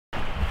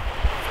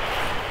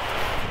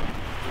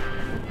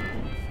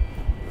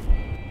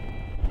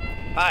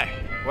Hi,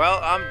 well,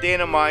 I'm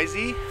Dana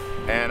Misey,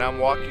 and I'm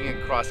walking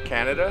across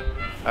Canada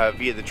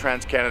via the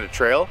Trans-Canada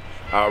Trail.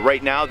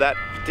 Right now, that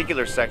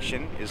particular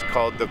section is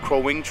called the Crow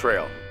Wing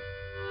Trail.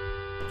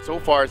 So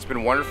far, it's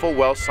been wonderful,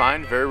 well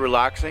signed, very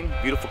relaxing,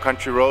 beautiful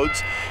country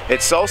roads.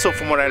 It's also,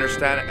 from what I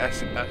understand,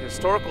 a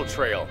historical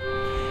trail,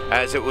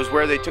 as it was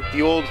where they took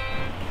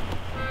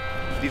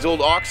these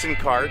old oxen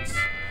carts,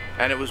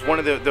 and it was one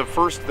of the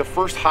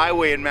first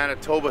highway in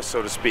Manitoba,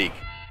 so to speak.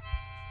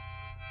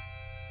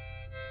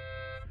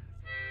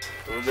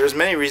 There's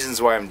many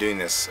reasons why I'm doing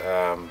this.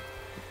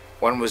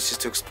 One was just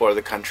to explore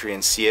the country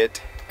and see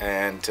it,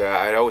 and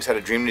I'd always had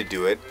a dream to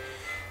do it.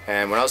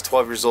 And when I was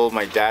 12 years old,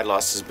 my dad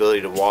lost his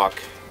ability to walk,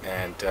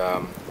 and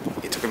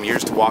it took him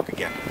years to walk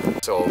again.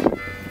 So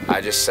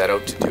I just set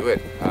out to do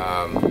it.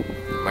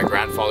 My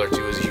grandfather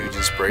too was a huge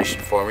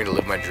inspiration for me to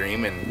live my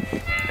dream and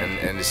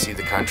to see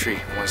the country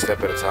one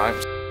step at a time.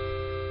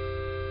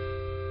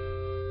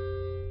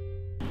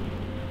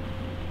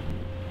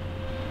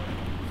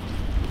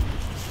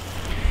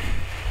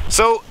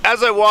 So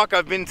as I walk,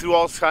 I've been through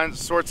all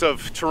sorts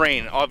of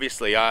terrain,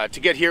 obviously. To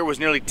get here was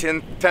nearly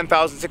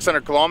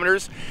 10,600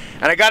 kilometers.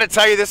 And I gotta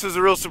tell you, this was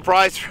a real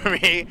surprise for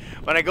me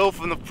when I go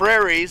from the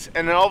prairies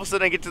and then all of a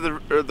sudden I get to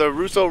the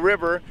Rousseau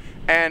River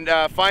and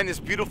find this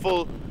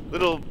beautiful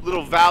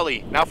little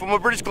valley. Now from a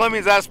British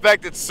Columbian's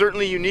aspect, it's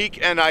certainly unique,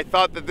 and I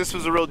thought that this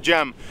was a real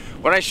gem.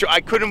 When I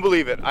couldn't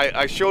believe it.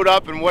 I showed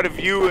up, and what a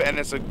view, and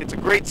it's a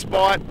great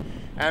spot.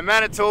 And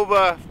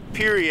Manitoba,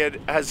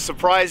 period, has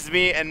surprised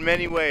me in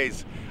many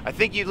ways. I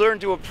think you learn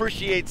to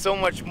appreciate so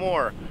much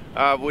more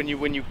when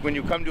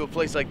you come to a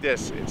place like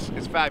this.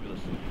 It's fabulous.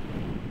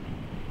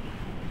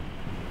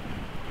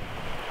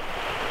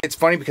 It's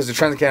funny because the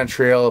Trans-Canada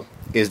Trail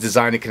is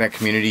designed to connect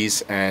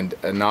communities and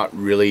not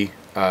really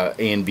A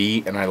and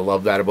B, and I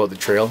love that about the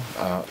trail.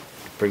 It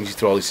brings you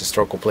through all these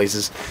historical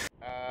places.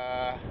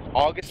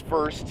 August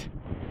 1st,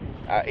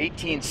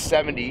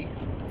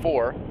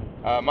 1874,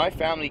 my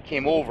family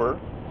came over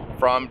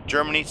from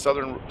Germany,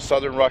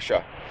 southern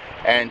Russia.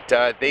 And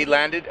they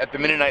landed at the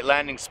Mennonite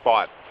landing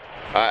spot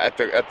at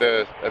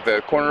the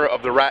corner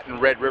of the Rat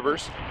and Red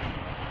rivers.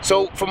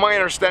 So from my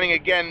understanding,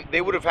 again, they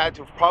would have had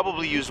to have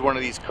probably used one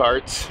of these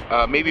carts,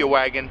 maybe a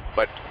wagon,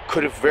 but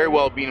could have very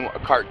well been a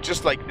cart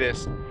just like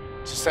this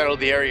to settle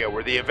the area,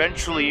 where they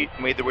eventually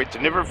made their way to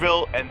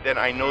Niverville, and then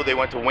I know they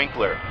went to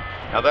Winkler.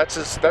 Now that's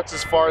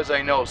as far as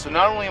I know. So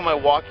not only am I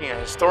walking a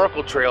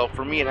historical trail,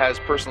 for me it has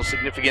personal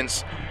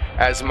significance,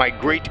 as my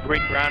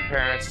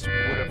great-great-grandparents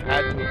would have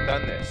had to have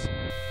done this.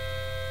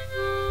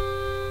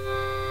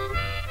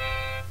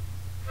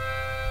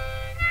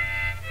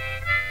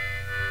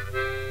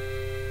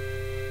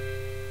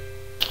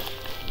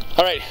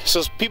 Alright, so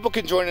as people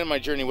can join in my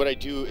journey, what I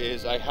do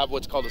is I have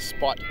what's called a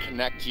Spot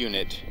Connect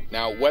unit.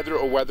 Now, whether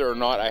or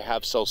not I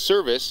have cell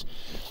service,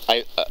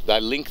 I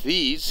link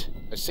these,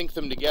 I sync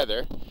them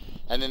together,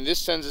 and then this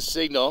sends a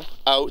signal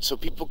out so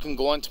people can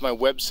go onto my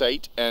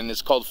website, and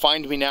it's called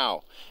Find Me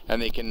Now,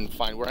 and they can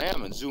find where I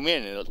am and zoom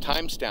in, and it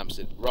timestamps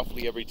it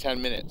roughly every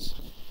 10 minutes.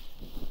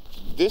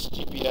 This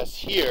GPS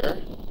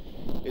here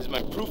is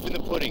my proof in the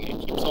pudding.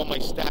 It keeps all my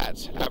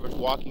stats, average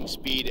walking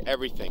speed,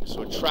 everything.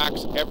 So it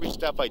tracks every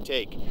step I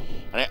take.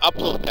 And I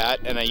upload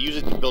that and I use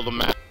it to build a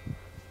map.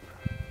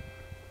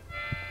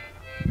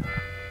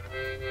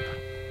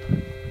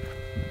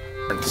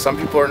 Some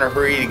people are in a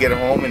hurry to get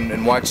home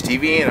and watch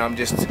TV, and I'm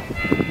just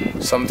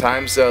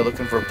sometimes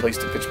looking for a place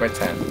to pitch my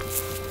tent.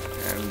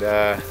 And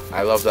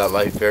I love that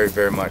life very,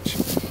 very much.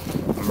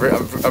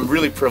 I'm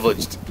really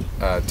privileged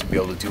to be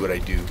able to do what I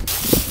do.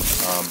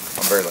 I'm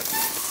very lucky.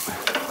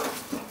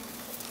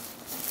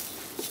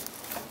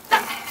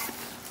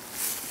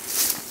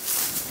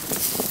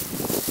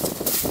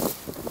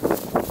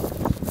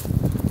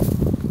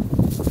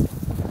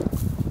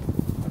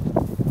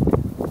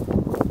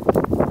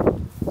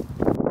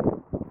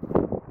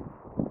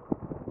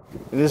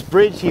 This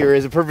bridge here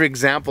is a perfect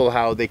example of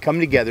how they come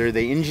together,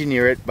 they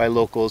engineer it by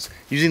locals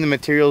using the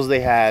materials they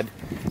had,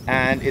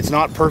 and it's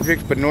not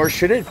perfect, but nor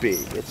should it be.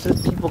 It's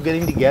just people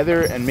getting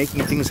together and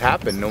making things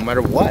happen no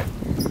matter what.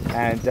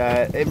 And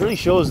it really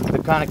shows the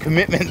kind of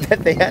commitment that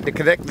they had to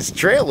connect this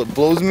trail. It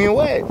blows me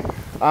away.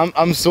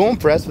 I'm so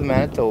impressed with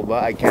Manitoba.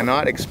 I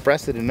cannot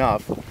express it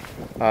enough.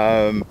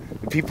 The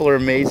people are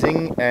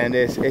amazing, and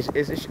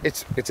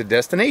it's a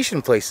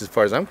destination place as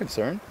far as I'm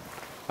concerned.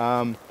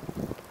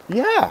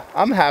 Yeah,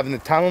 I'm having the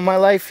time of my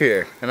life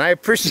here, and I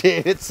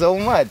appreciate it so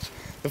much.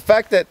 The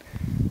fact that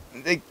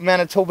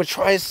Manitoba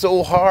tries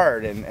so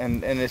hard,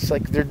 and it's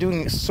like they're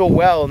doing so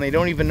well, and they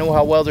don't even know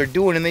how well they're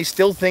doing, and they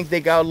still think they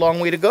got a long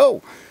way to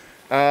go,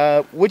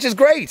 which is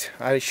great.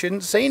 I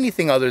shouldn't say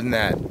anything other than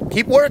that.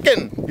 Keep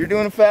working. You're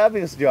doing a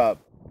fabulous job.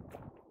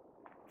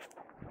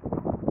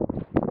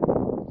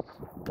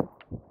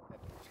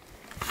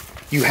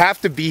 You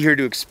have to be here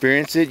to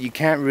experience it. You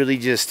can't really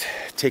just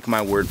take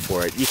my word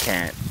for it. You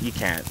can't.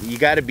 You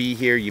got to be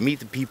here. You meet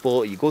the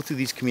people. You go through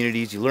these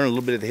communities. You learn a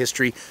little bit of the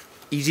history.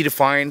 easy to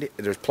find.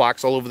 There's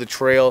plaques all over the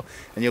trail,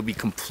 and you'll be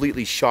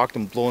completely shocked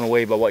and blown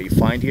away by what you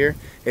find here.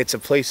 It's a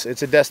place,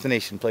 it's a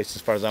destination place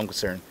as far as I'm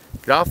concerned.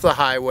 Get off the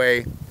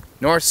highway,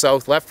 north,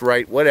 south, left,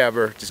 right,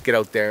 whatever. Just get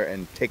out there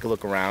and take a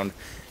look around,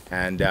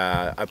 and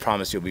I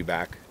promise you'll be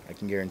back. I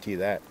can guarantee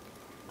that.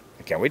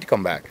 I can't wait to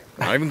come back.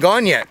 I'm not even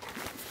gone yet.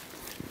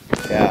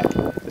 Yeah,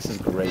 this is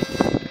great.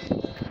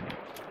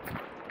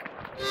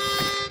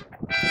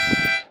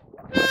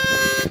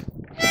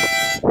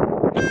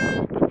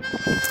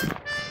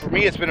 For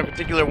me, it's been a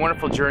particular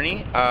wonderful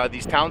journey.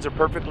 These towns are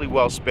perfectly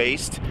well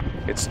spaced.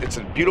 It's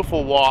a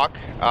beautiful walk.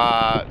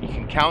 You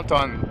can count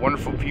on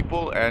wonderful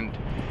people, and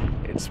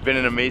it's been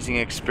an amazing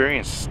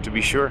experience, to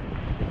be sure.